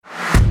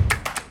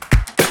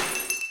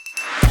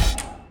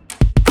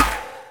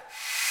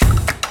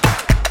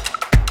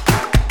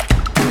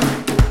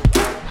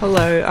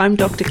Hello, I'm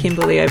Dr.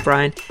 Kimberly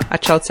O'Brien, a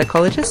child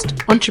psychologist,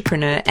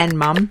 entrepreneur and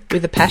mum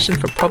with a passion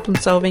for problem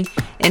solving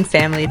and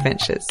family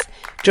adventures.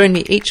 Join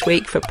me each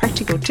week for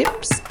practical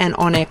tips and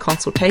on-air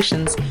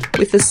consultations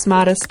with the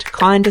smartest,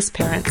 kindest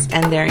parents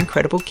and their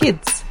incredible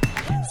kids.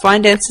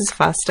 Find answers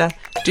faster,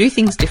 do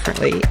things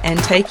differently and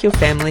take your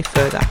family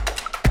further.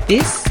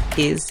 This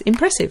is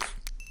Impressive.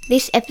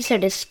 This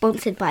episode is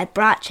sponsored by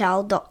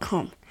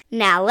brightchild.com.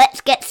 Now let's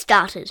get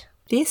started.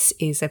 This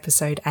is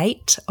episode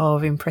 8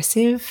 of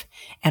Impressive,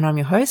 and I'm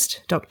your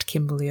host, Dr.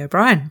 Kimberly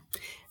O'Brien.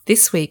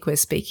 This week we're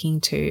speaking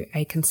to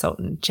a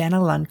consultant, Jana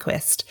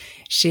Lundquist.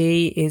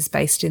 She is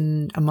based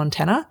in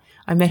Montana.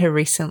 I met her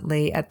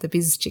recently at the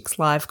BizChicks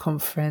Live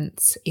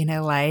conference in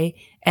LA,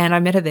 and I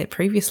met her there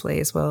previously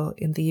as well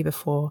in the year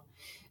before.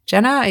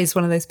 Jana is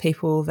one of those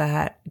people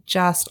that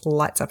just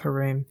lights up a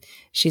room.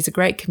 She's a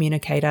great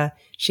communicator.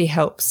 She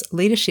helps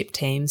leadership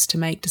teams to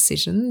make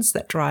decisions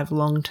that drive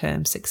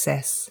long-term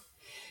success.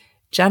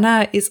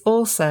 Jana is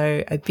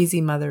also a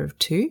busy mother of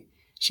 2.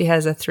 She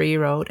has a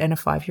 3-year-old and a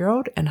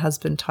 5-year-old and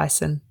husband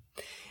Tyson.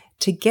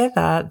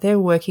 Together, they're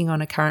working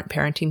on a current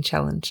parenting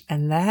challenge,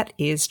 and that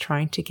is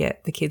trying to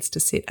get the kids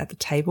to sit at the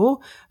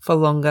table for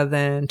longer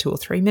than 2 or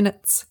 3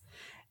 minutes.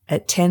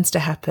 It tends to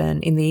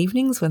happen in the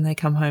evenings when they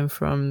come home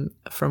from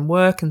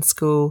work and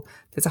school.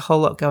 There's a whole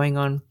lot going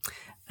on.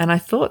 And I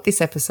thought this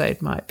episode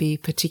might be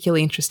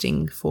particularly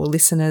interesting for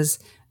listeners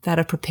that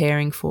are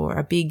preparing for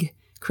a big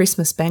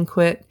Christmas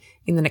banquet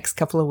in the next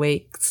couple of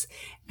weeks.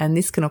 And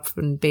this can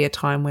often be a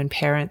time when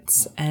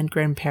parents and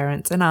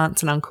grandparents and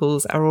aunts and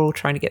uncles are all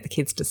trying to get the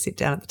kids to sit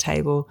down at the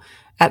table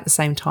at the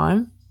same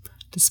time,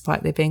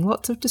 despite there being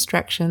lots of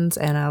distractions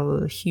and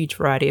a huge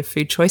variety of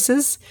food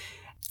choices.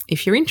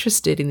 If you're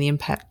interested in the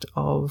impact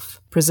of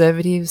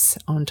preservatives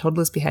on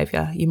toddlers'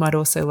 behaviour, you might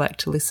also like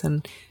to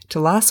listen to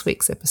last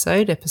week's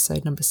episode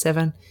number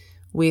 7,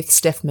 with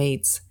Steph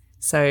Meads.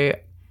 So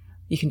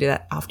you can do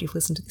that after you've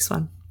listened to this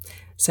one.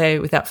 So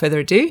without further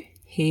ado,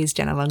 here's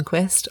Jana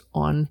Lundquist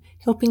on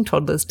helping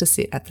toddlers to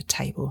sit at the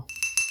table.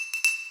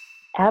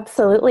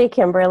 Absolutely,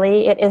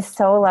 Kimberly. It is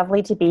so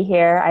lovely to be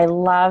here. I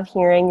love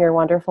hearing your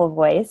wonderful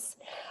voice.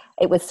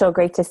 It was so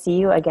great to see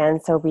you again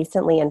so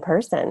recently in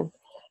person.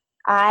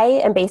 I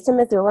am based in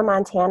Missoula,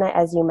 Montana,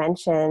 as you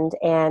mentioned,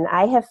 and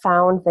I have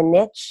found the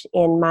niche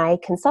in my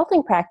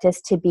consulting practice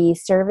to be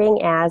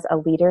serving as a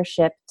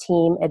leadership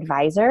team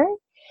advisor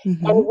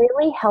and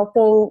really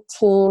helping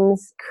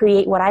teams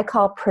create what I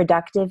call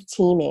productive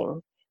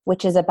teaming,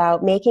 which is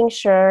about making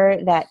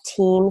sure that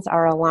teams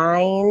are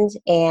aligned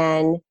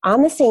and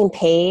on the same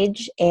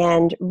page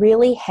and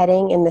really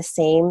heading in the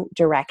same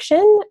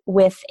direction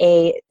with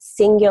a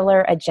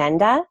singular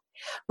agenda,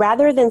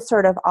 rather than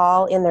sort of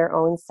all in their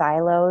own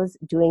silos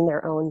doing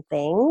their own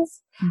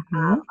things.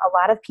 A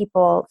lot of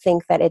people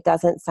think that it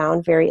doesn't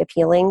sound very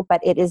appealing, but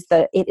it is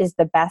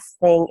the best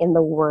thing in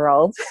the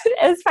world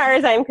as far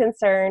as I'm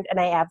concerned. And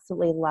I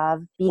absolutely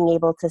love being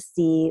able to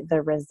see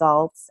the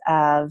results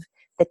of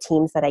the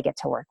teams that I get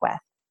to work with.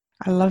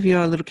 I love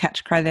your little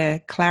catch cry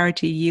there,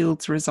 clarity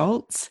yields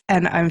results.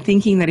 And I'm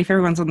thinking that if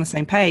everyone's on the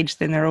same page,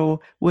 then they're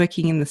all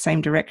working in the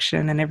same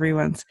direction and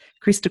everyone's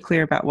crystal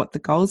clear about what the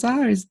goals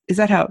are. Is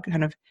that how it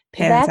kind of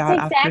pans out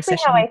after a session? That's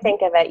exactly how I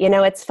think of it. You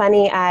know, it's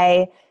funny,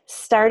 I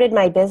started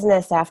my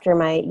business after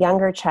my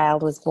younger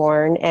child was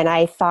born, and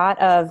I thought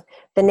of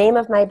the name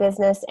of my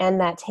business and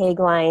that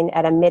tagline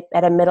at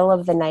a middle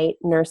of the night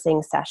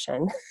nursing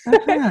session.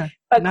 But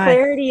nice.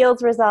 Clarity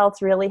yields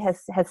results really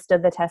has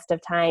stood the test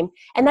of time.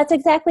 And that's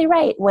exactly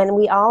right. When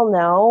we all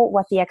know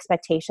what the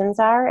expectations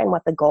are and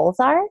what the goals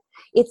are,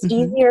 it's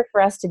easier for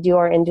us to do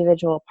our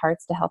individual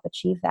parts to help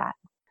achieve that.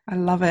 I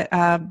love it.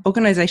 Are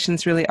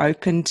organizations really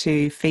open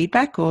to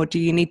feedback, or do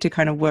you need to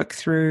kind of work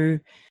through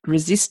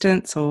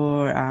resistance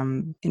or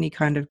any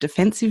kind of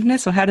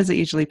defensiveness, or how does it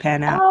usually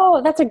pan out? Oh,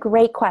 that's a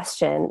great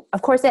question.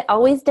 Of course, it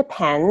always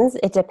depends.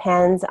 It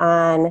depends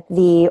on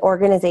the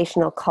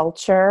organizational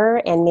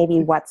culture and maybe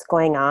what's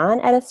going on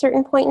at a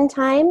certain point in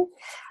time.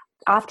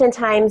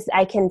 Oftentimes,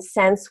 I can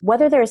sense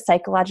whether there's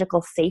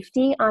psychological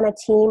safety on a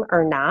team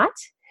or not.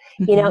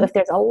 You know, if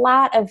there's a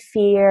lot of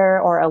fear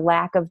or a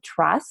lack of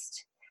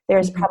trust,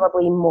 there's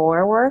probably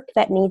more work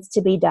that needs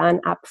to be done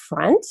up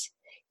front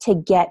to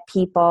get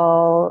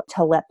people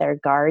to let their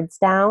guards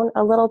down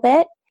a little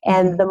bit.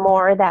 And the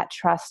more that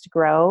trust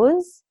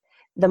grows,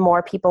 the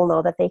more people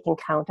know that they can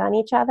count on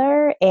each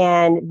other,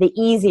 and the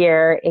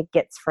easier it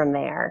gets from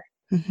there.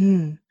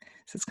 So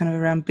it's kind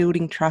of around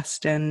building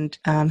trust and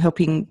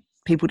helping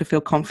people to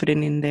feel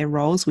confident in their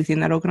roles within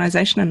that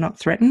organization and not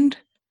threatened.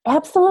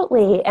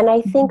 Absolutely. And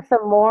I think the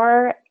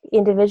more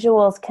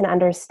individuals can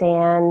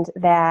understand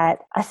that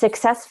a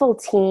successful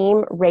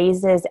team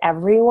raises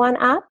everyone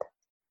up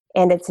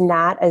and it's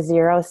not a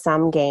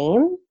zero-sum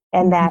game,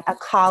 and that a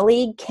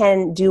colleague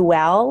can do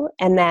well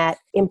and that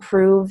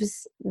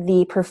improves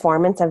the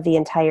performance of the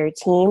entire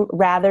team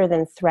rather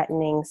than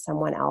threatening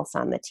someone else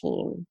on the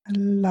team. I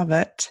love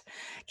it.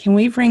 Can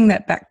we bring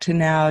that back to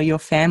now your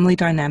family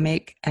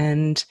dynamic,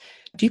 and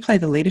do you play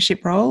the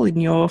leadership role in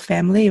your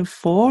family of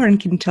 4? And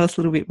can you tell us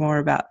a little bit more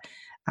about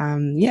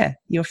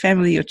your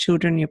family, your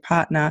children, your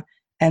partner,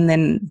 and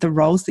then the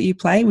roles that you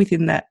play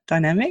within that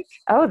dynamic?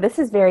 Oh, this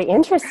is very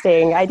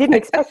interesting. I didn't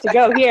expect to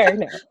go here.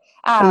 No.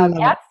 Love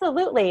it.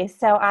 Absolutely.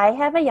 So I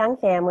have a young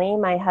family.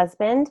 My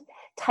husband,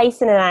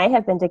 Tyson, and I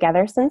have been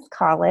together since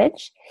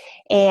college,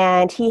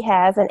 and he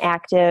has an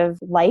active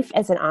life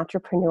as an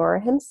entrepreneur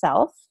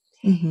himself.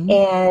 Mm-hmm.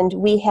 And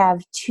we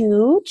have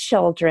 2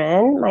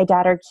 children. My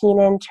daughter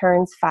Keenan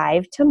turns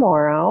 5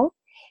 tomorrow,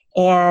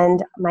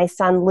 and my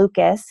son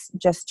Lucas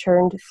just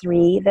turned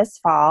 3 this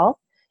fall.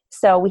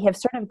 So we have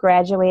sort of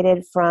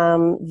graduated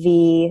from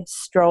the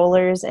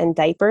strollers and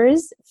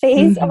diapers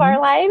phase of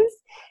our lives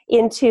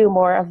into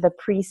more of the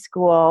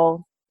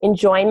preschool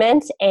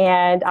enjoyment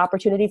and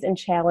opportunities and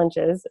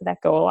challenges that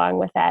go along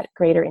with that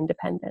greater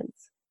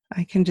independence.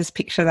 I can just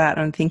picture that.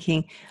 I'm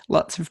thinking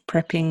lots of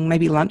prepping,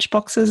 maybe lunch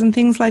boxes and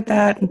things like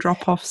that, and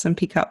drop-offs and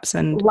pickups.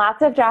 And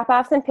Lots of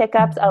drop-offs and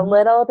pickups, a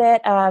little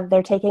bit of,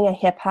 they're taking a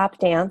hip-hop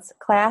dance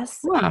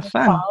class this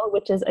fun. fall,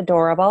 which is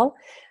adorable.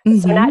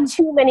 So not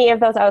too many of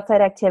those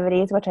outside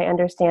activities, which I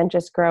understand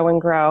just grow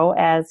and grow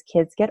as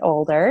kids get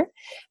older.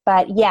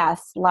 But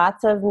yes,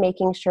 lots of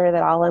making sure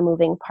that all the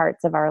moving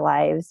parts of our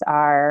lives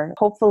are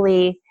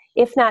hopefully,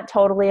 if not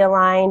totally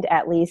aligned,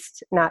 at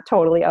least not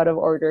totally out of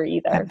order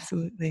either.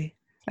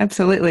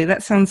 Absolutely.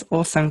 That sounds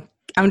awesome.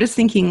 I'm just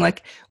thinking,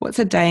 like, what's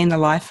a day in the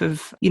life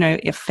of,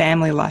 a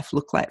family life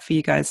look like for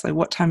you guys? Like,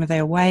 what time are they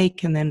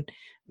awake? And then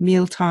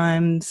meal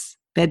times,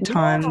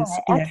 bedtimes?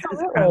 Yeah,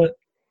 absolutely.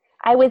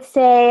 I would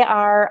say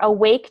our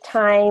awake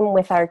time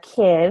with our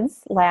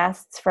kids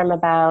lasts from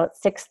about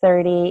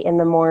 6:30 in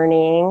the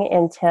morning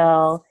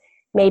until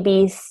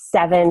maybe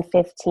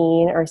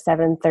 7:15 or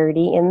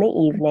 7:30 in the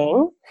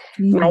evening.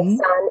 My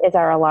son is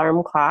our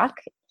alarm clock.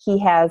 He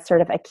has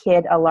sort of a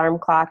kid alarm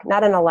clock,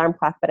 not an alarm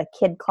clock, but a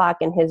kid clock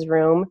in his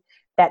room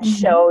that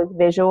shows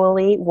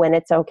visually when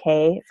it's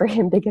okay for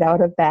him to get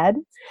out of bed.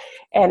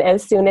 And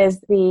as soon as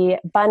the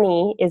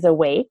bunny is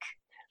awake,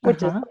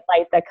 which is the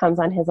light that comes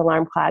on his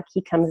alarm clock,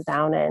 he comes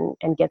down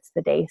and gets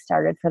the day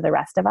started for the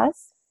rest of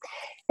us.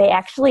 They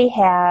actually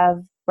have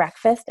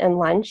breakfast and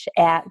lunch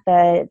at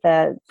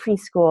the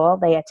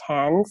preschool they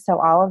attend, so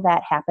all of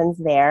that happens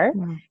there.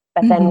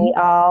 But then we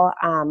all,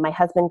 my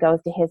husband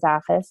goes to his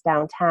office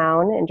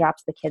downtown and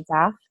drops the kids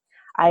off.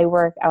 I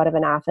work out of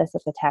an office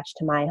that's attached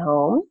to my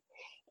home.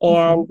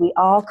 And we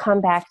all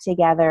come back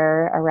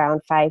together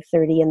around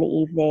 5:30 in the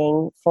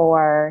evening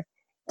for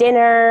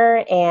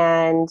dinner,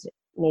 and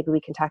maybe we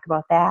can talk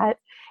about that,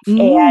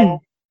 and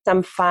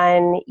some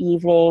fun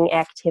evening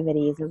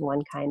activities of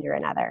one kind or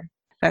another.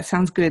 That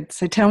sounds good.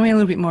 So tell me a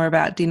little bit more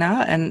about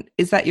dinner, and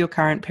is that your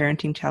current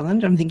parenting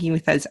challenge? I'm thinking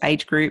with those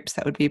age groups,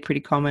 that would be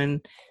pretty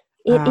common.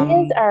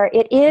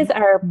 It is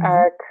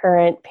our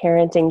current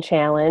parenting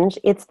challenge.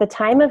 It's the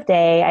time of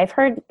day. I've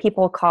heard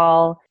people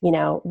call,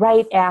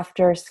 right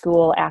after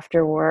school,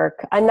 after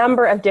work, a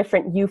number of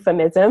different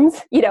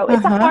euphemisms.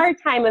 It's a hard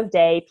time of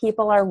day.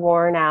 People are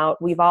worn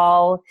out. We've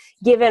all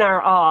given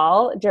our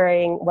all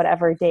during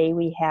whatever day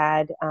we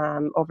had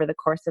over the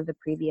course of the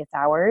previous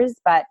hours.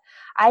 But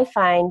I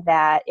find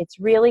that it's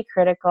really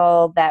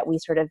critical that we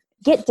sort of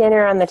get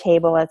dinner on the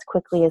table as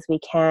quickly as we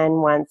can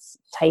once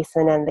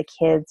Tyson and the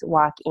kids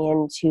walk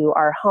into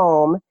our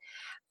home.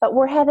 But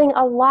we're having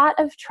a lot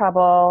of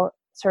trouble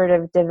sort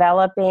of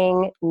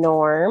developing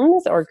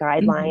norms or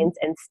guidelines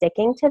and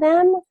sticking to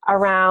them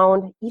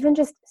around even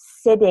just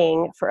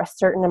sitting for a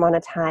certain amount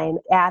of time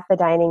at the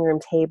dining room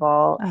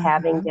table,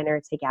 having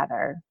dinner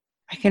together.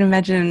 I can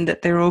imagine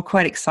that they're all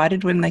quite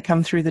excited when they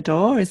come through the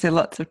door. Is there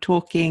lots of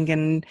talking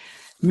and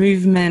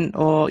movement,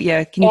 or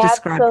can you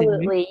describe them?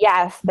 Absolutely,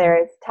 yes.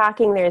 There's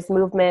talking, there's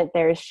movement,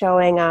 there's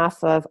showing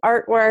off of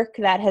artwork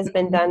that has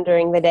been done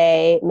during the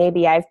day.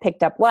 Maybe I've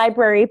picked up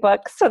library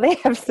books, so they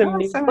have some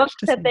new books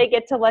that they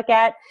get to look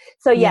at.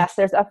 So yes,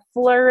 there's a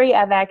flurry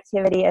of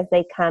activity as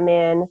they come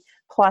in,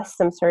 plus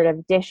some sort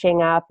of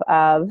dishing up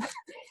of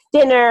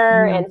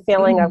dinner and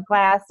filling of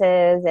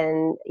glasses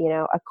and,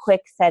 a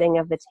quick setting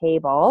of the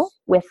table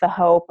with the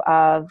hope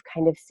of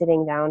kind of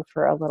sitting down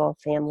for a little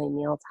family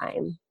meal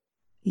time.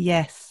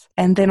 Yes.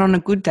 And then on a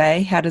good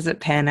day, how does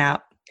it pan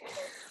out?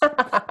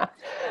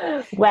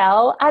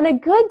 Well, on a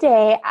good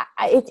day,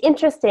 it's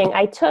interesting.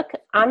 I took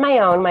on my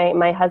own,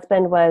 my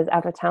husband was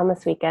out of town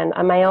this weekend.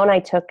 On my own, I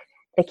took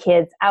the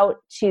kids out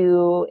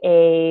to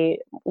a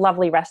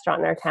lovely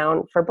restaurant in our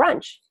town for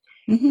brunch.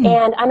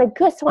 And on a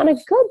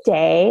good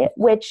day,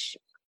 which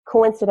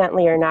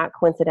coincidentally or not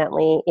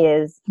coincidentally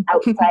is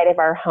outside of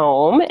our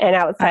home and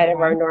outside of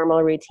our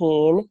normal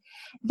routine,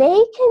 they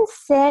can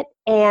sit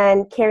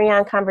and carry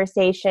on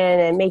conversation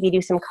and maybe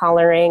do some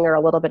coloring or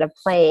a little bit of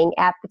playing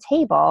at the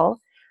table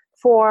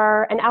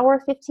for an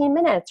hour, 15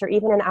 minutes, or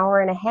even an hour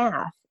and a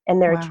half.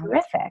 And they're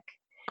terrific.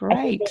 Great.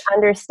 I think they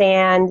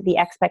understand the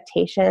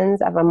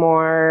expectations of a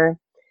more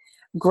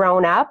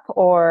grown up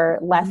or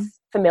less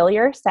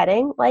familiar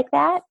setting like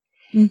that.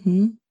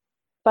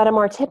 But a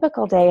more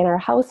typical day in our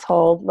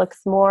household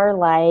looks more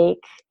like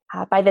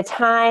by the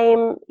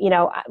time,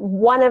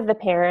 one of the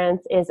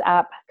parents is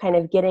up kind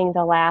of getting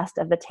the last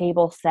of the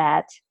table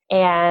set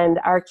and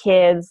our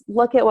kids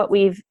look at what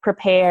we've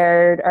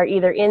prepared, are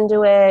either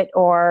into it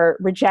or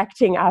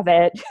rejecting of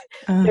it.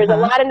 There's a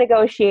lot of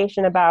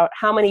negotiation about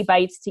how many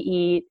bites to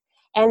eat.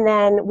 And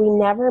then we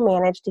never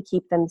manage to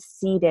keep them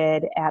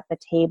seated at the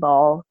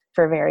table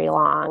for very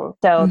long.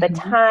 So the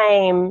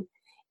time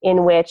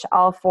in which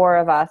all four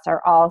of us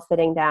are all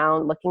sitting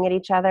down looking at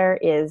each other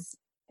is,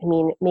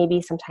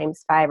 maybe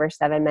sometimes 5 or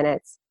 7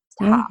 minutes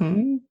top.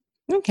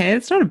 Okay,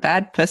 it's not a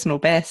bad personal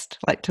best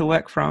to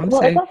work from.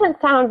 Well, it doesn't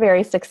sound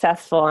very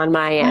successful on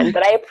my end,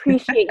 but I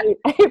appreciate you.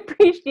 I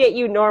appreciate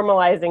you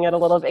normalizing it a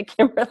little bit,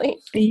 Kimberly.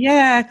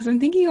 Yeah, because I'm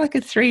thinking a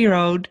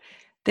 3-year-old,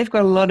 they've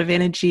got a lot of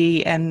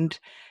energy, and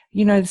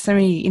there's so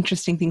many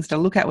interesting things to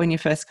look at when you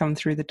first come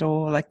through the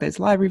door, like those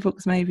library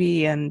books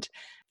maybe, and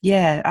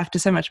after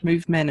so much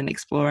movement and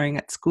exploring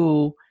at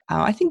school,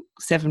 I think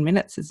 7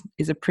 minutes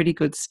is a pretty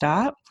good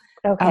start.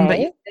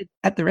 Okay. But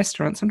at the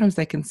restaurant, sometimes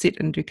they can sit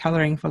and do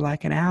colouring for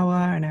an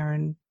hour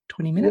and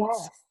 20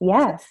 minutes.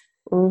 Yes.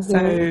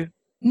 So,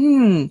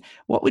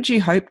 what would you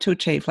hope to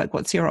achieve?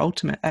 What's your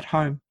ultimate at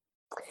home?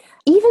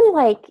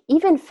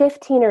 Even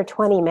 15 or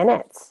 20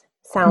 minutes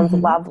sounds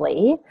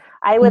lovely.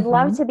 I would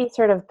love to be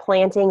sort of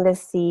planting the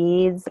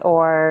seeds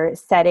or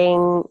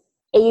setting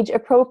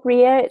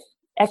age-appropriate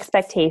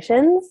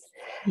expectations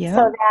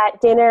so that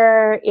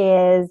dinner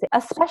is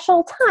a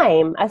special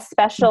time, a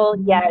special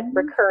yet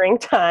recurring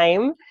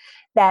time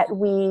that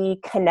we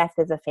connect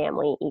as a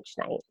family each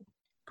night.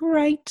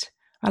 Great.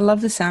 I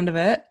love the sound of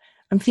it.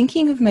 I'm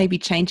thinking of maybe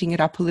changing it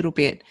up a little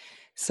bit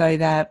so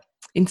that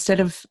instead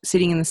of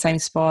sitting in the same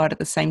spot at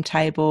the same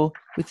table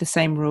with the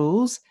same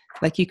rules,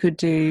 you could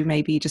do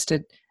maybe just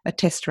a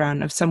test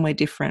run of somewhere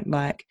different,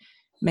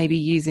 maybe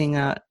using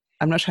I'm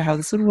not sure how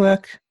this would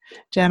work,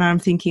 Jana, I'm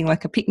thinking a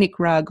picnic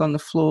rug on the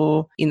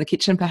floor in the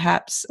kitchen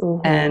perhaps,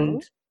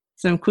 and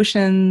some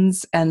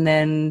cushions, and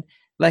then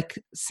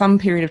some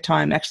period of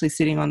time actually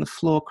sitting on the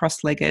floor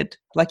cross-legged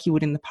like you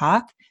would in the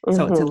park.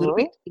 So it's a little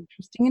bit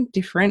interesting and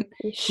different.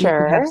 Sure. You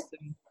could have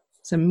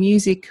some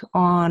music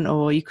on,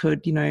 or you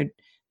could,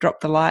 drop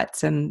the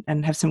lights and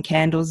have some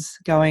candles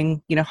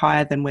going,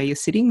 higher than where you're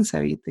sitting,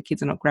 so the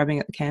kids are not grabbing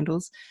at the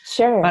candles.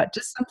 Sure. But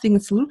just something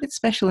that's a little bit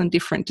special and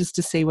different, just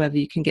to see whether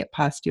you can get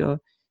past your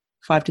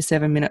 5 to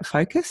 7 minute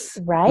focus.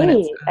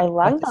 Right. I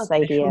love those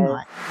ideas.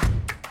 Night.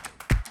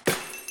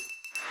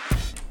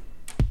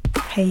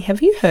 Hey,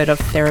 have you heard of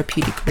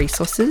therapeutic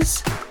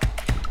resources?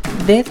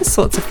 They're the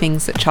sorts of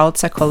things that child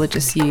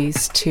psychologists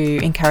use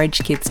to encourage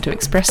kids to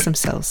express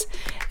themselves,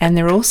 and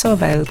they're also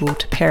available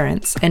to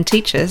parents and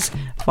teachers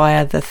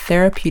via the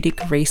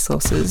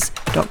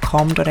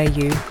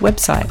therapeuticresources.com.au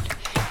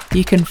website.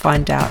 You can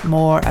find out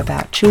more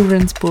about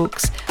children's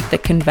books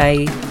that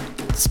convey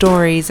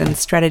stories and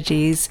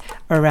strategies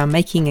around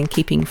making and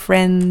keeping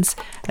friends,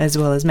 as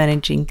well as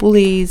managing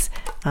bullies,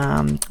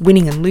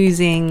 winning and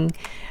losing,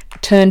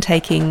 turn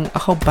taking, a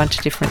whole bunch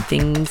of different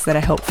things that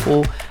are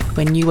helpful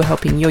when you are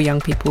helping your young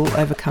people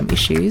overcome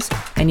issues.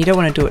 And you don't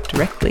want to do it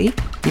directly.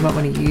 You might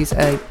want to use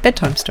a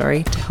bedtime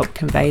story to help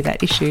convey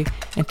that issue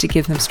and to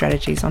give them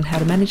strategies on how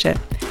to manage it.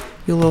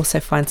 You'll also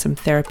find some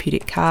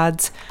therapeutic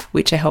cards,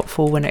 which are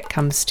helpful when it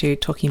comes to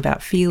talking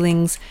about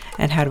feelings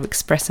and how to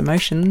express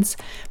emotions.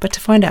 But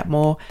to find out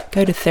more,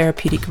 go to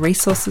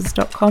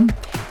therapeuticresources.com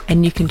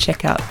and you can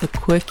check out the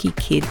Quirky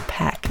Kid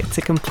Pack. It's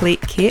a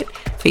complete kit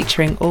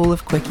featuring all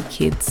of Quirky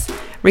Kid's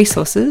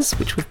resources,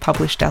 which we've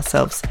published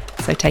ourselves.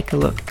 So take a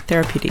look,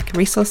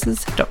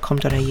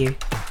 therapeuticresources.com.au.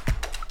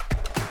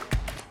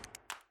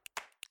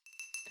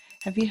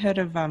 Have you heard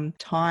of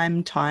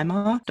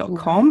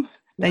timetimer.com?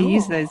 They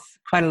use those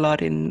quite a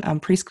lot in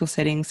preschool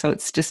settings. So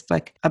it's just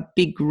a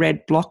big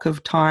red block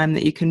of time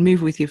that you can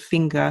move with your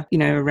finger,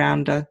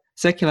 around a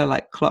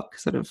circular clock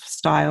sort of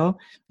style.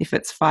 If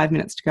it's 5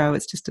 minutes to go,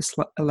 it's just a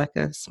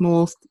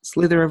small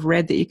slither of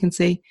red that you can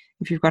see.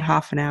 If you've got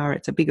half an hour,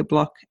 it's a bigger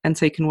block. And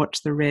so you can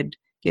watch the red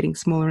getting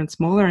smaller and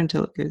smaller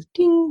until it goes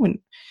ding when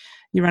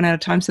you run out of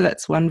time. So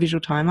that's one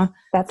visual timer.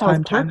 That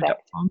sounds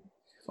perfect.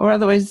 Or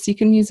otherwise you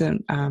can use a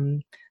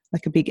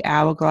big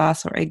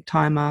hourglass or egg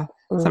timer,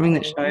 something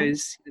that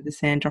shows the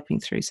sand dropping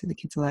through, so the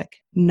kids are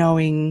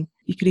knowing.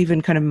 You could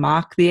even kind of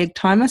mark the egg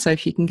timer, so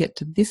if you can get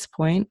to this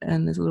point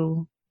and there's a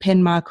little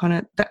pen mark on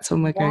it, that's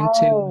when we're going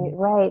to.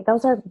 Right,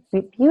 those are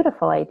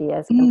beautiful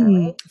ideas,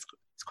 Kimberly.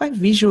 It's quite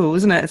visual,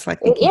 isn't it? It's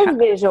it is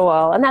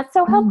visual, and that's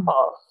so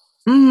helpful.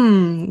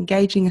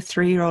 Engaging a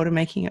 3-year-old and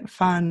making it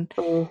fun.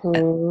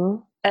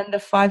 And a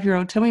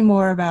 5-year-old, tell me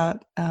more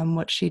about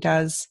what she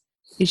does.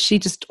 Is she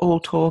just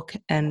all talk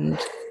and...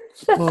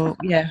 Well,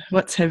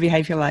 what's her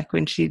behavior like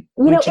when she?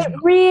 It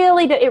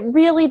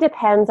really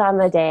depends on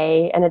the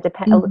day, and it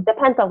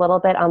depends a little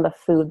bit on the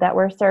food that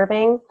we're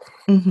serving.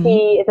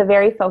 She is a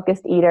very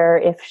focused eater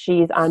if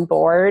she's on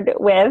board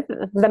with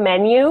the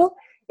menu.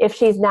 If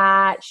she's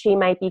not, she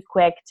might be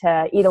quick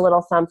to eat a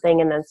little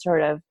something and then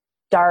sort of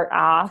dart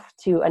off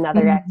to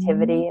another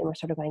activity, and we're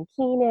sort of going,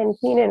 Keenan,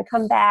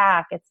 come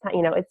back. It's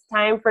it's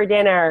time for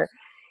dinner.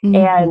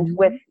 And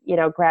with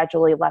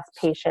gradually less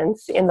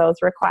patience in those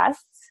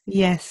requests.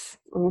 Yes.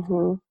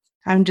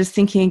 I'm just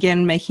thinking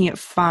again, making it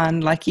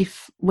fun. Like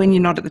when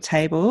you're not at the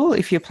table,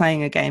 if you're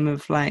playing a game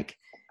of like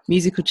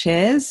musical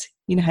chairs,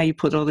 you know how you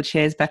put all the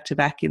chairs back to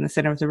back in the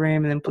center of the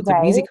room and then put the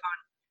music on.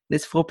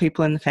 There's 4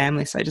 people in the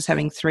family. So just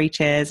having 3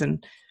 chairs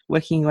and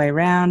working your way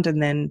around.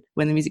 And then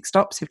when the music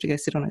stops, you have to go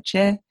sit on a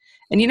chair.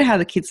 And you know how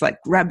the kids like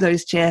grab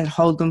those chairs,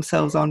 hold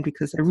themselves on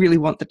because they really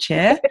want the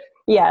chair?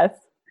 Yes.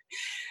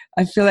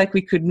 I feel like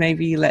we could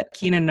maybe let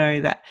Kina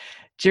know that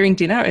during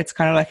dinner, it's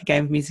kind of like a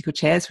game of musical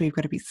chairs where you've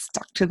got to be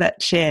stuck to that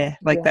chair.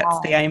 Like that's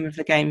the aim of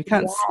the game. You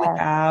can't slip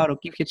out or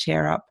give your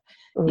chair up.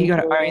 You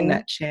got to own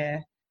that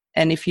chair.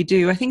 And if you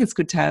do, I think it's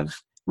good to have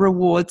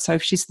rewards. So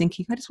if she's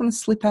thinking, I just want to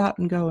slip out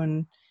and go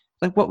and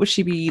like, what would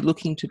she be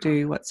looking to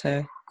do? What's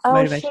her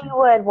motivation? She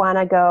would want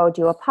to go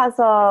do a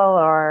puzzle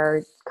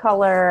or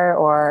color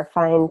or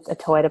find a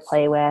toy to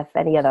play with,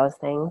 any of those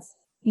things.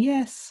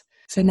 Yes.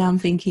 So now I'm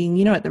thinking,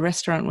 you know, at the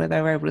restaurant where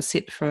they were able to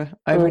sit for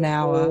over an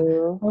hour,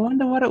 I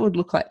wonder what it would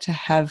look like to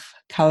have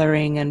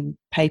colouring and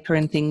paper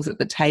and things at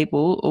the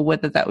table, or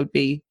whether that would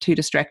be too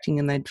distracting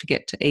and they'd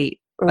forget to eat,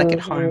 like at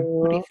home.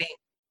 What do you think?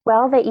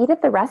 Well, they eat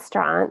at the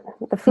restaurant.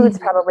 The food's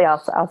probably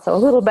also a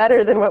little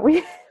better than what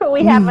we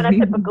have on a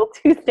typical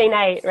Tuesday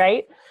night,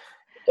 right?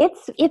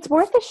 It's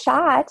worth a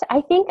shot.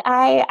 I think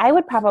I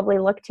would probably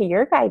look to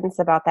your guidance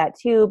about that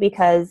too,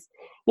 because,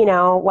 you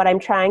know, what I'm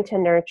trying to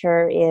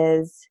nurture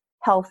is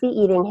healthy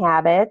eating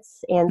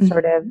habits and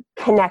sort of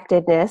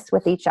connectedness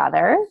with each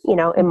other, you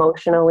know,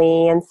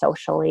 emotionally and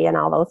socially and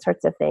all those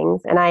sorts of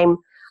things. And I'm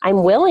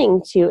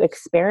willing to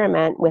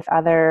experiment with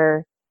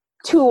other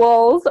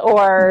tools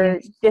or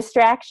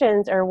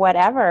distractions or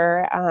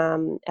whatever,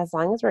 as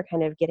long as we're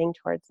kind of getting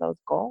towards those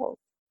goals.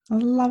 I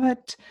love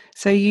it.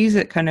 So use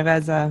it kind of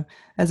as a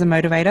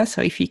motivator.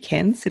 So if you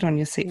can sit on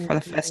your seat for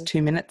the first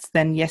 2 minutes,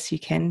 then yes, you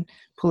can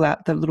pull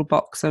out the little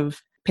box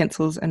of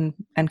pencils and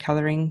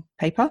colouring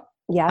paper.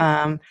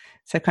 Yeah.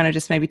 So kind of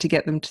just maybe to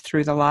get them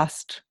through the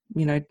last,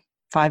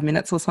 5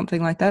 minutes or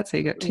something like that. So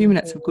you got 2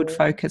 minutes of good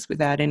focus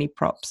without any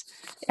props.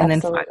 And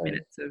then 5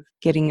 minutes of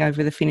getting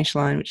over the finish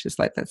line, which is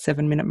like that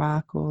 7-minute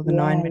mark or the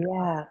 9-minute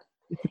mark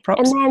with the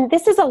props. And then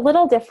this is a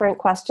little different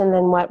question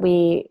than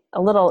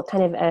a little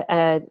kind of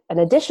an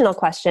additional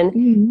question.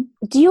 Mm-hmm.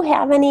 Do you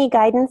have any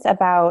guidance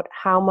about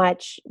how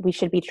much we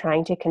should be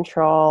trying to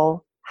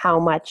control how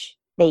much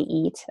they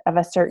eat of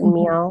a certain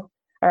meal?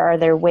 Or are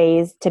there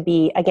ways to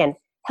be, again,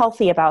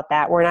 healthy about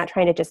that? We're not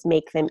trying to just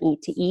make them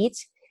eat to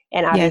eat.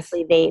 And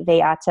obviously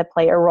they ought to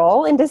play a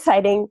role in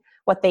deciding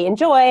what they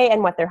enjoy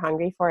and what they're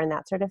hungry for and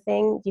that sort of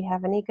thing. Do you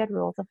have any good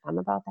rules of thumb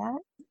about that?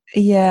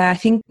 Yeah, I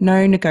think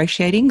no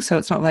negotiating. So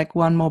it's not like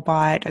one more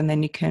bite and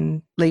then you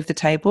can leave the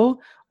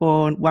table,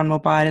 or one more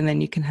bite and then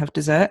you can have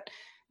dessert.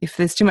 If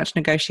there's too much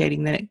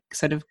negotiating, then it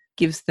sort of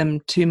gives them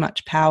too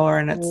much power,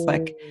 and it's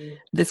like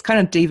this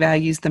kind of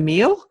devalues the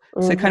meal.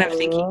 So kind of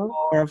thinking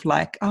more of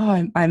like,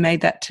 oh, I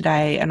made that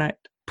today and I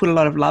put a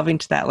lot of love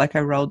into that. Like I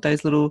rolled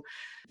those little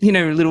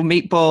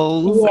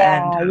meatballs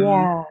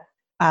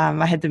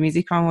I had the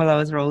music on while I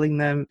was rolling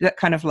them. That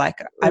kind of like,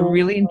 I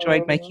really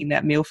enjoyed making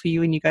that meal for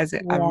you, and you guys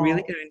are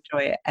really going to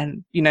enjoy it.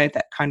 And,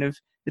 that kind of,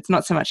 it's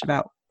not so much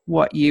about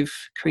what you've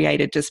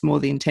created, just more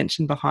the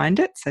intention behind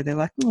it. So they're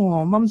like,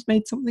 oh, Mum's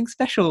made something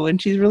special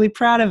and she's really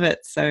proud of it.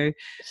 So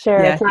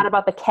it's not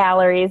about the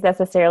calories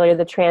necessarily or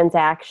the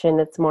transaction.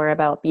 It's more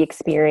about the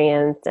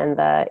experience and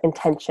the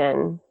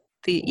intention.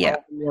 The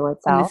meal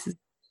itself.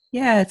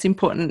 It's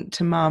important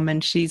to Mum,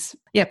 and she's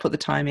put the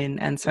time in.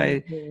 And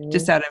so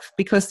just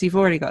because you've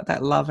already got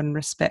that love and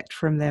respect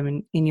from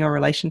them in your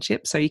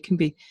relationship, so you can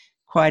be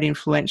quite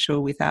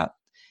influential without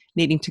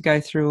needing to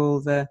go through all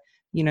the,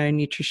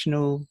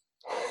 nutritional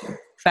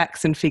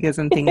facts and figures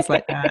and things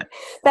like that.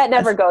 That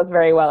never goes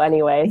very well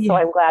anyway. Yeah. So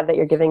I'm glad that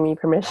you're giving me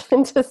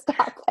permission to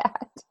stop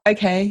that.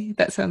 Okay,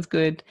 that sounds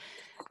good.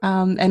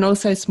 And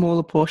also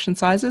smaller portion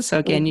sizes. So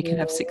again, you can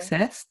have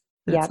success.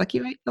 It's like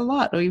you ate a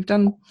lot, or you've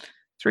done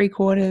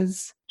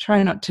 3/4.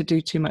 Try not to do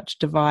too much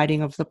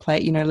dividing of the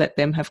plate. Let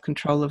them have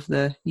control of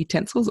the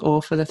utensils,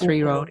 or for the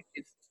 3-year-old,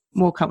 he's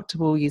more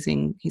comfortable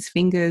using his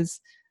fingers,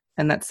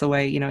 and that's the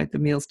way, the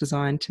meal's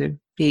designed to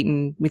be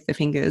eaten with the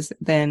fingers.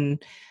 Then,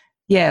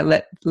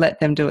 let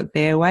them do it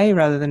their way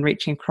rather than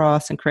reaching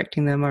across and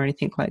correcting them or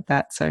anything like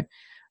that. So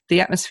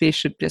the atmosphere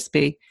should just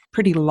be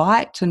pretty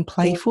light and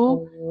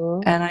playful.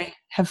 And I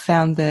have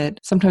found that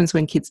sometimes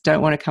when kids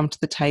don't want to come to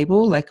the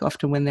table, like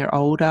often when they're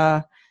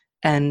older,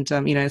 and,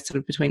 sort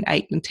of between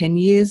 8 and 10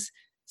 years,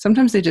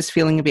 sometimes they're just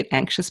feeling a bit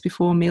anxious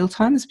before meal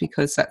times,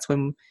 because that's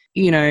when,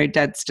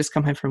 Dad's just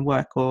come home from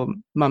work, or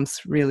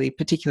Mum's really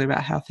particular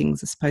about how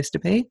things are supposed to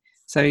be.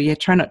 So,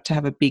 try not to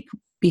have a big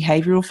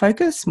behavioural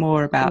focus,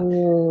 more about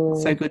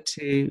so good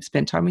to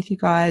spend time with you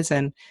guys,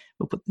 and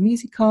we'll put the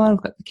music on,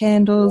 we've got the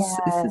candles.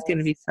 Yes. This is going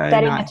to be so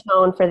setting nice. The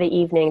tone for the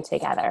evening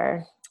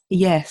together.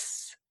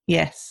 Yes.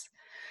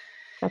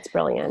 That's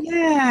brilliant.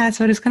 Yeah,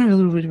 so it is kind of a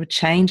little bit of a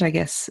change, I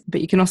guess. But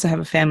you can also have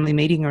a family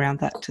meeting around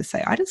that to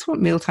say, I just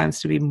want meal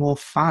times to be more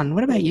fun.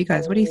 What about you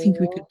guys? What do you think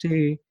we could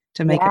do?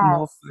 to make it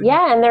more Yes. fun.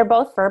 Yeah, and they're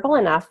both verbal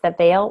enough that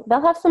they'll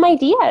have some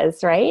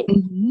ideas, right?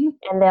 Mm-hmm.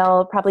 And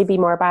they'll probably be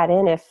more bought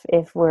in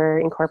if we're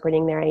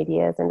incorporating their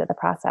ideas into the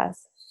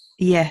process.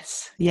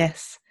 Yes,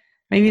 yes.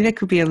 Maybe there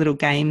could be a little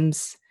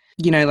games,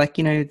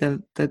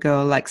 the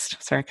girl likes,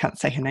 sorry, I can't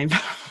say her name.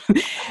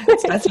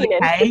 So that's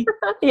okay.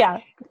 Yeah.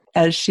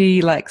 As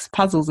she likes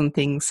puzzles and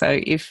things. So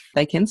if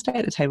they can stay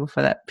at the table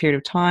for that period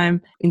of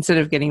time, instead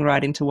of getting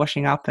right into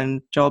washing up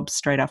and jobs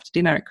straight after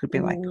dinner, it could be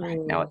like, right,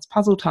 now it's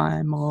puzzle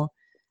time, or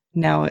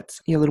now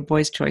it's your little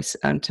boy's choice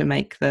to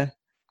make the,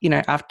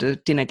 after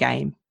dinner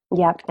game.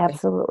 Yep,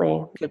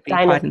 absolutely. Could be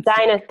hide and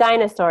seek.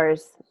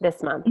 Dinosaurs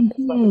this month is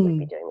what we might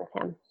be doing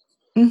with him.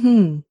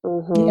 Mm-hmm.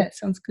 Mm-hmm. Yeah,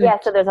 sounds good. Yeah,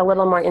 so there's a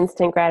little more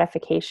instant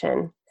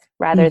gratification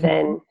rather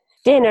than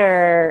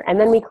dinner, and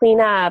then we clean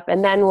up,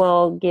 and then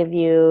we'll give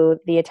you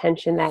the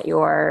attention that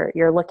you're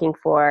looking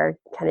for,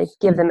 kind of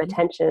give them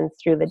attention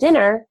through the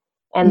dinner,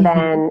 and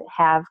then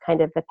have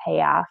kind of the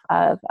payoff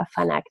of a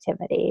fun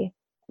activity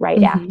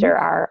right after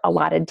our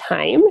allotted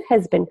time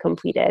has been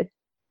completed.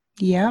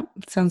 Yeah,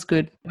 sounds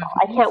good.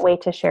 I can't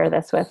wait to share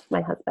this with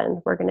my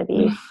husband. We're going to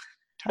be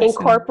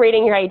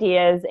incorporating your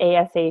ideas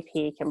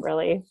ASAP,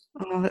 Kimberly.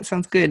 Oh, that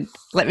sounds good.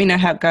 Let me know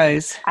how it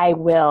goes. I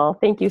will.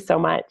 Thank you so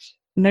much.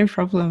 No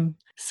problem.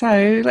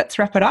 So let's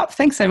wrap it up.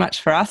 Thanks so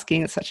much for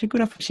asking. It's such a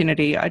good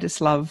opportunity. I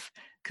just love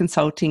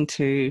consulting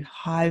to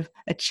high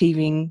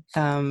achieving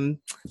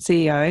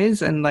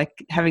CEOs and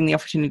like having the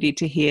opportunity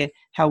to hear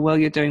how well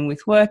you're doing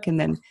with work, and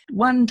then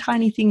one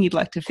tiny thing you'd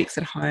like to fix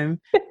at home.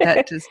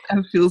 That just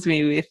fills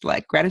me with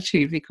like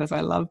gratitude, because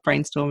I love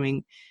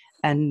brainstorming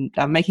and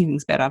making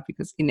things better,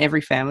 because in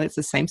every family it's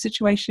the same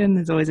situation.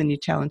 There's always a new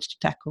challenge to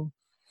tackle.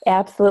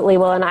 Absolutely.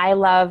 Well, and I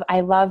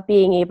love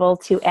being able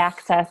to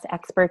access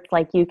experts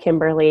like you,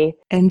 Kimberly.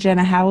 And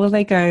Jenna, how will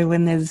they go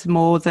when there's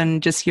more than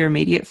just your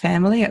immediate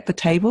family at the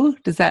table?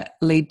 Does that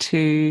lead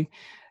to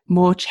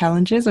more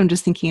challenges? I'm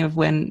just thinking of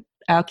when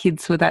our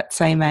kids were that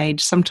same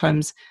age,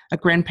 sometimes a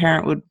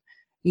grandparent would,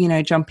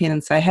 jump in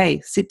and say, hey,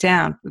 sit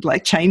down, would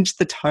like change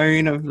the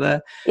tone of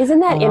the...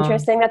 Isn't that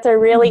interesting? That's a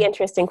really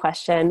interesting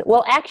question.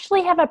 We'll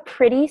actually have a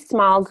pretty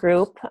small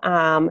group.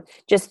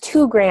 Just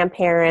 2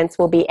 grandparents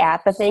will be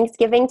at the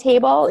Thanksgiving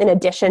table in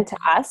addition to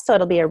us. So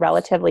it'll be a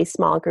relatively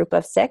small group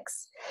of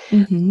 6.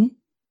 Mm-hmm.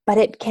 But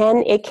it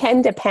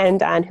can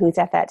depend on who's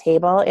at that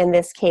table. In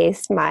this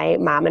case, my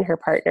mom and her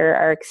partner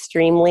are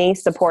extremely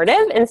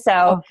supportive. And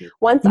so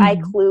once I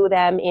clue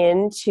them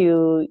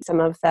into some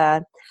of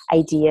the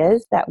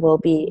ideas that we'll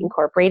be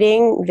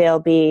incorporating, they'll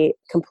be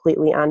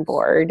completely on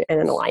board and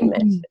in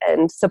alignment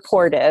and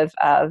supportive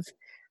of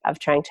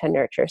trying to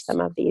nurture some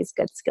of these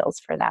good skills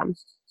for them.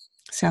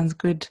 Sounds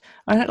good.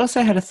 I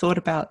also had a thought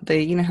about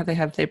how they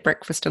have their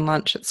breakfast and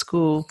lunch at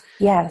school.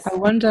 Yes. I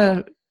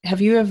wonder, have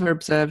you ever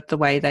observed the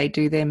way they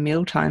do their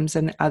meal times,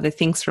 and are there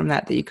things from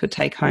that you could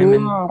take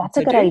home? That's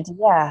a good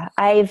idea.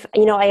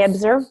 I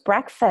observe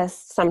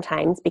breakfast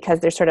sometimes because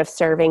they're sort of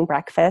serving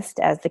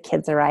breakfast as the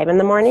kids arrive in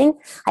the morning.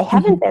 I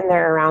haven't been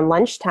there around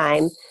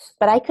lunchtime,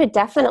 but I could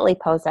definitely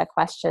pose that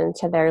question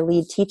to their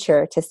lead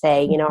teacher to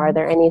say, are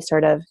there any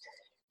sort of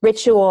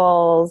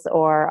rituals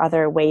or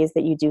other ways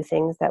that you do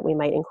things that we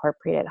might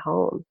incorporate at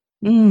home?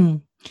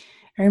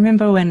 I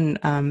remember when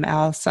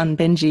our son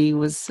Benji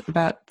was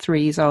about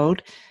 3 years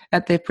old,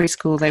 at their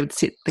preschool, they would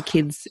sit the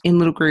kids in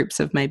little groups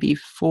of maybe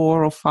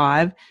 4 or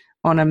 5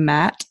 on a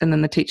mat, and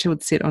then the teacher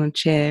would sit on a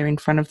chair in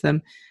front of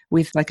them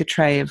with like a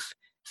tray of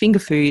finger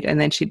food,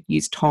 and then she'd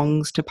use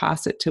tongs to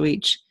pass it to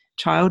each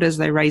child as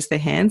they raised their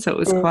hand. So it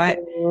was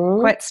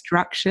quite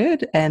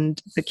structured,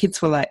 and the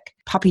kids were like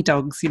puppy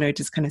dogs,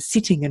 just kind of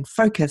sitting and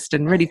focused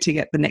and ready to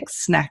get the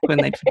next snack when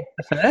they'd finish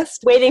the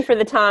first. Waiting for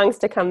the tongs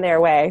to come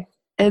their way.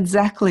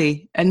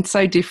 Exactly. And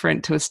so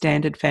different to a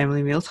standard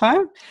family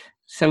mealtime.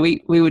 So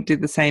we would do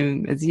the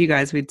same as you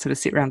guys. We'd sort of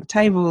sit around the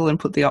table and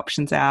put the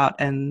options out.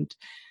 And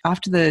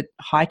after the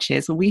high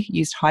chairs, we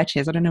used high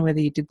chairs. I don't know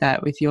whether you did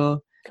that with your...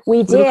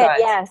 We did, guys.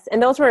 Yes.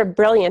 And those were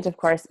brilliant, of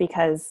course,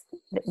 because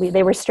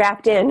they were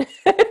strapped in.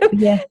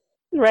 Yeah.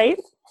 Right?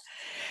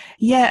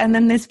 Yeah. And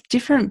then there's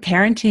different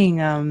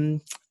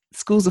parenting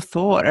schools of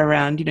thought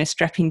around,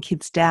 strapping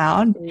kids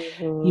down,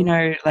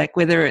 like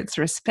whether it's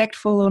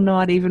respectful or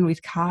not, even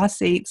with car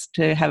seats,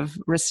 to have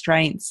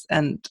restraints.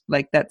 And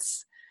like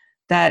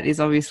that is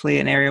obviously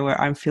an area where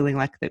I'm feeling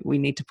like that we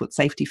need to put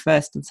safety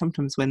first. And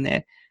sometimes when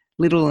they're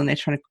little and they're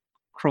trying to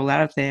crawl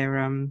out of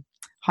their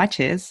high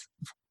chairs,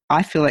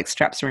 I feel like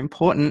straps are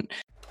important.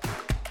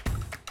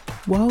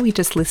 While we're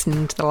just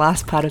listening to the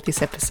last part of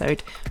this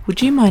episode,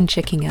 would you mind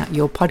checking out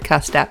your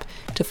podcast app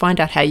to find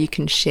out how you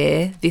can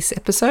share this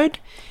episode?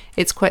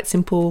 It's quite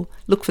simple.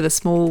 Look for the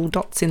small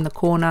dots in the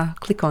corner,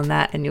 click on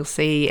that, and you'll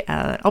see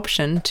an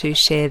option to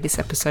share this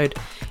episode.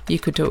 You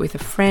could do it with a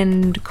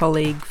friend,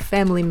 colleague,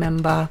 family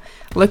member,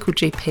 local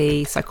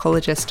GP,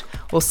 psychologist,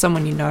 or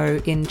someone you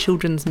know in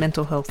children's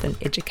mental health and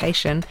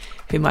education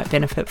who might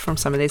benefit from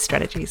some of these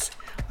strategies.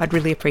 I'd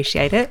really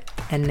appreciate it.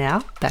 And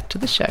now, back to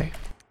the show.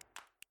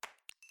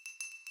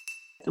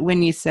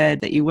 When you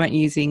said that you weren't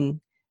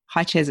using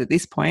high chairs at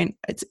this point,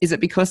 is it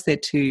because they're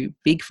too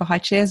big for high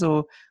chairs,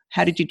 or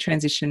how did you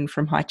transition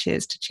from high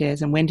chairs to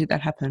chairs, and when did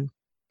that happen?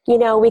 You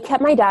know, we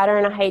kept my daughter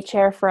in a high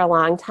chair for a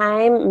long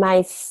time.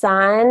 My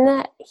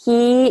son,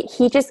 he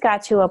just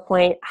got to a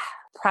point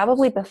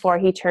probably before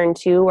he turned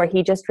 2 where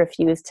he just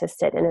refused to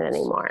sit in it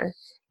anymore.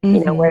 Mm-hmm.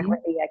 You know, where it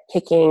would be a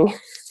kicking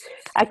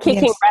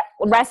yes.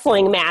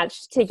 wrestling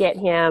match to get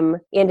him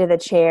into the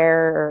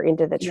chair or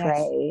into the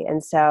tray. Yes.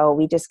 And so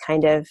we just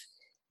kind of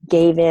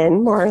gave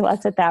in more or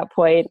less at that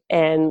point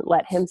and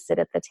let him sit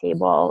at the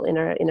table in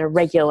a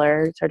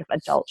regular sort of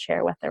adult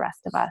chair with the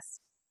rest of us.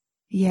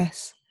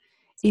 Yes.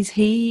 Is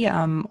he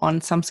on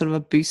some sort of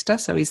a booster,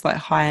 so he's like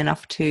high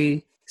enough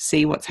to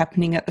see what's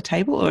happening at the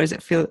table, or does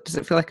it feel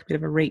like a bit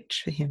of a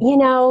reach for him? You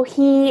know,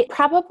 he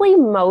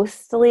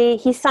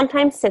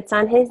sometimes sits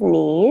on his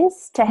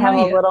knees to have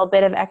a little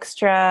bit of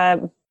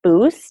extra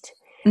boost.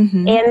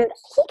 Mm-hmm. And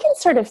he can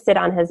sort of sit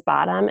on his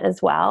bottom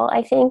as well,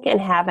 I think, and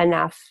have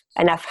enough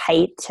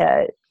height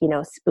to, you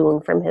know,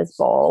 spoon from his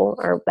bowl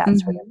or that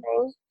sort of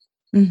thing.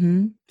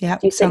 Mm-hmm. Yeah,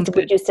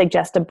 would you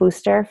suggest a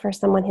booster for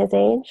someone his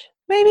age?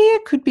 Maybe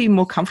it could be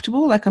more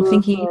comfortable. Like I'm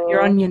thinking if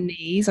you're on your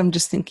knees, I'm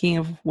just thinking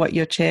of what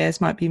your chairs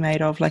might be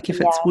made of. Like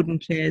if it's wooden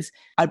chairs,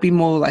 I'd be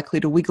more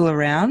likely to wiggle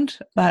around.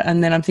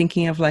 And then I'm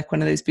thinking of like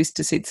one of those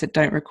booster seats that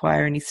don't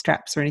require any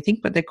straps or anything,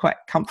 but they're quite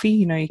comfy.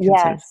 You know, you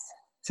can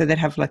so they'd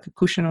have like a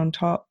cushion on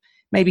top.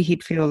 Maybe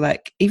he'd feel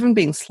like even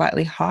being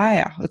slightly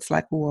higher, it's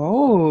like,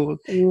 whoa,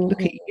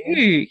 look at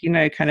you, you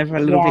know, kind of a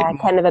little bit more.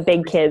 Kind of a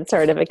big kid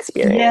sort of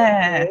experience.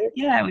 Yeah, right?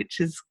 Yeah, which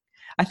is,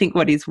 I think,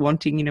 what he's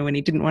wanting, you know, when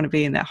he didn't want to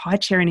be in that high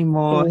chair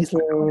anymore. He's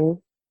like, oh,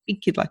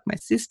 big kid like my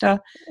sister.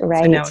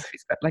 Right. So now if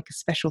he's got like a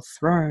special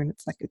throne,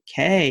 it's like,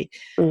 okay,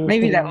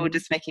 maybe that will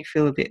just make you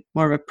feel a bit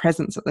more of a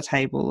presence at the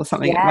table or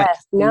something.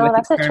 Yes. No,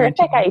 that's a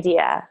terrific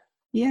idea.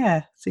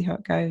 Yeah, see how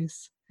it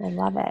goes. I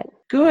love it.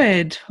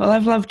 Good. Well,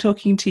 I've loved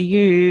talking to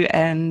you,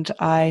 and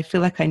I feel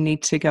like I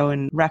need to go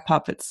and wrap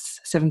up. It's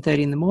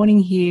 7:30 in the morning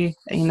here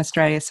in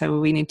Australia, so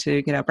we need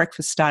to get our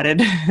breakfast started.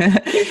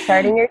 You're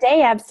starting your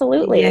day,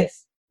 absolutely.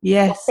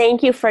 Yes. Well,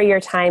 thank you for your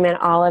time and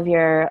all of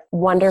your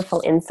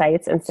wonderful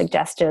insights and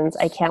suggestions.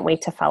 I can't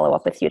wait to follow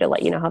up with you to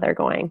let you know how they're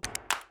going.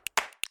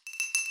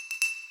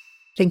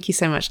 Thank you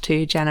so much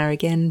to Jana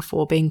again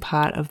for being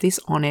part of this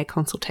on-air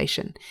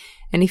consultation.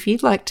 And if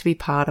you'd like to be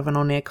part of an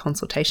on-air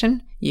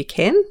consultation, you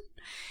can.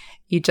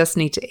 You just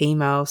need to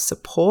email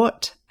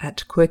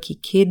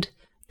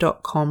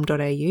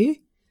support@quirkykid.com.au.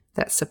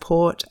 That's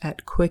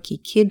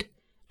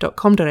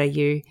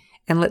support@quirkykid.com.au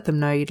and let them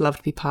know you'd love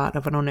to be part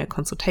of an on-air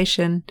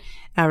consultation.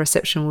 Our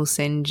reception will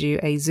send you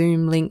a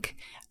Zoom link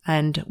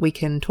and we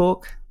can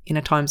talk in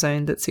a time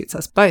zone that suits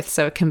us both.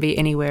 So it can be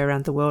anywhere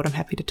around the world. I'm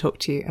happy to talk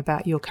to you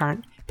about your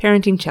current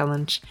parenting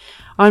challenge.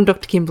 I'm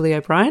Dr. Kimberly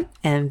O'Brien,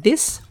 and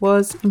this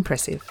was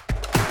Impressive.